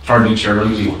is turned into your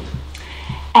routine?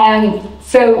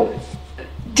 So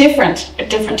different at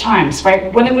different times,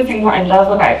 right? One of the things that I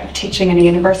love about teaching in a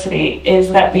university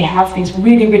is that we have these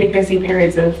really, really busy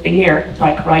periods of the year,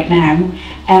 like right now,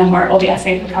 where all the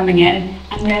essays are coming in,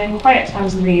 and then quiet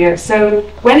times of the year. So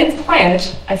when it's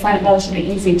quiet, I find it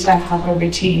relatively easy to have a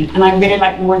routine, and I really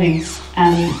like mornings,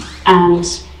 and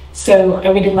so I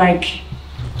really like,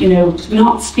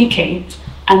 not speaking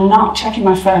and not checking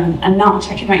my phone and not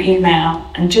checking my email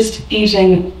and just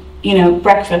eating,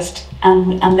 breakfast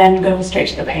and then go straight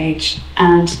to the page.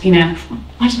 And,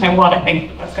 I don't know what I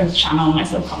think, that's going to channel my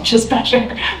subconscious better.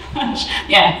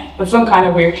 Yeah, but some kind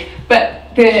of weird.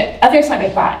 But the other side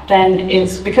of that then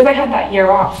is because I had that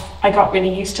year off, I got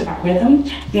really used to that rhythm.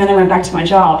 And then I went back to my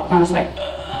job and I was like,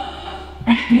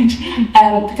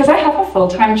 right? Because I have a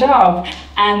full-time job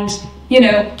and,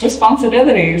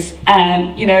 responsibilities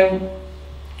and,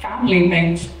 family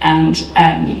things. And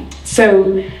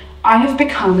so I have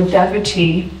become a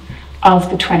devotee of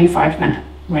the 25-minute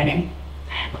writing,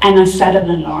 and I set an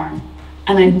alarm,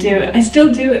 and I do it. I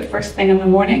still do it first thing in the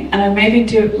morning, and I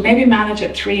maybe manage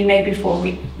it 3, maybe 4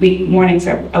 mornings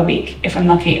a week if I'm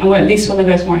lucky, and at least one of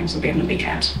those mornings will be on the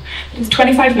weekend. It's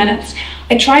 25 minutes.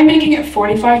 I try making it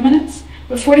 45 minutes,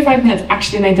 but 45 minutes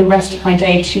actually made the rest of my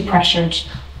day too pressured.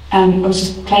 I was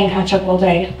just playing catch up all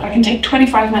day. I can take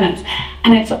 25 minutes,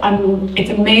 and it's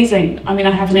amazing. I mean,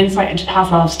 I have an insight into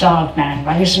Pavlov's dog now,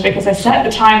 right? Because I set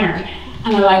the timer,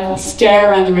 and I stare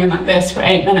around the room like this for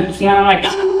 8 minutes, and I'm like,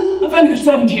 I've only got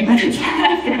 17 minutes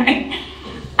left, right?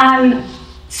 And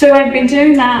so I've been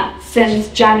doing that since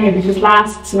January, because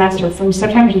last semester, from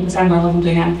September to December, I wasn't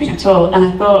doing anything at all, and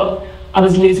I thought, I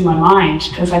was losing my mind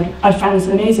because I found this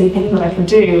amazing thing that I could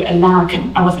do, and now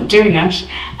I wasn't doing it.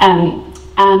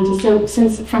 And so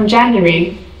from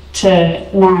January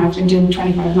to now, I've been doing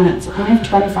 25 minutes. I have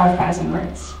 25,000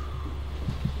 words.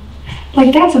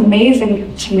 Like, that's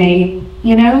amazing to me,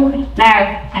 you know?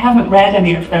 Now, I haven't read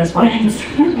any of those words. So,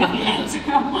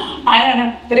 I don't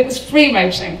know, but it was free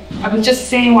writing. I was just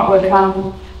seeing what would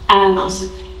come, and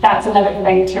that's another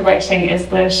thing to writing, is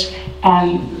that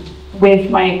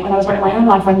when I was writing my own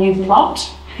life, I knew the plot.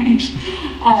 Right?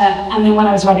 And then when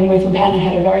I was writing Ruth and Penn, I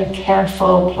had a very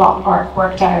careful plot arc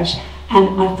worked out,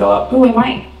 and I thought,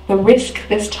 the risk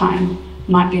this time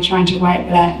might be trying to write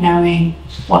without knowing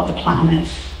what the plan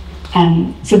is.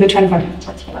 So the 25 minutes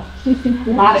works for that.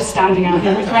 Matt is standing out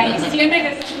there.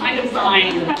 Slimming is a kind of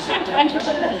sign.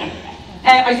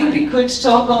 I think we could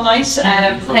talk all night.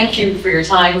 Thank you for your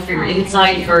time, for your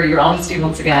insight, for your honesty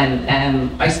once again.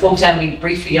 I spoke to Emilie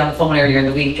briefly on the phone earlier in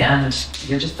the week, and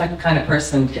you're just that kind of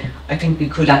person. I think we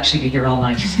could actually be here all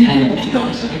night.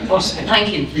 But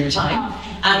thank you for your time,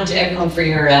 and everyone for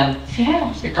your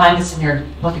kindness and your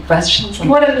lovely questions.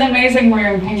 What an amazing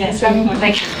room. Thank you so much.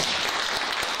 Thank you.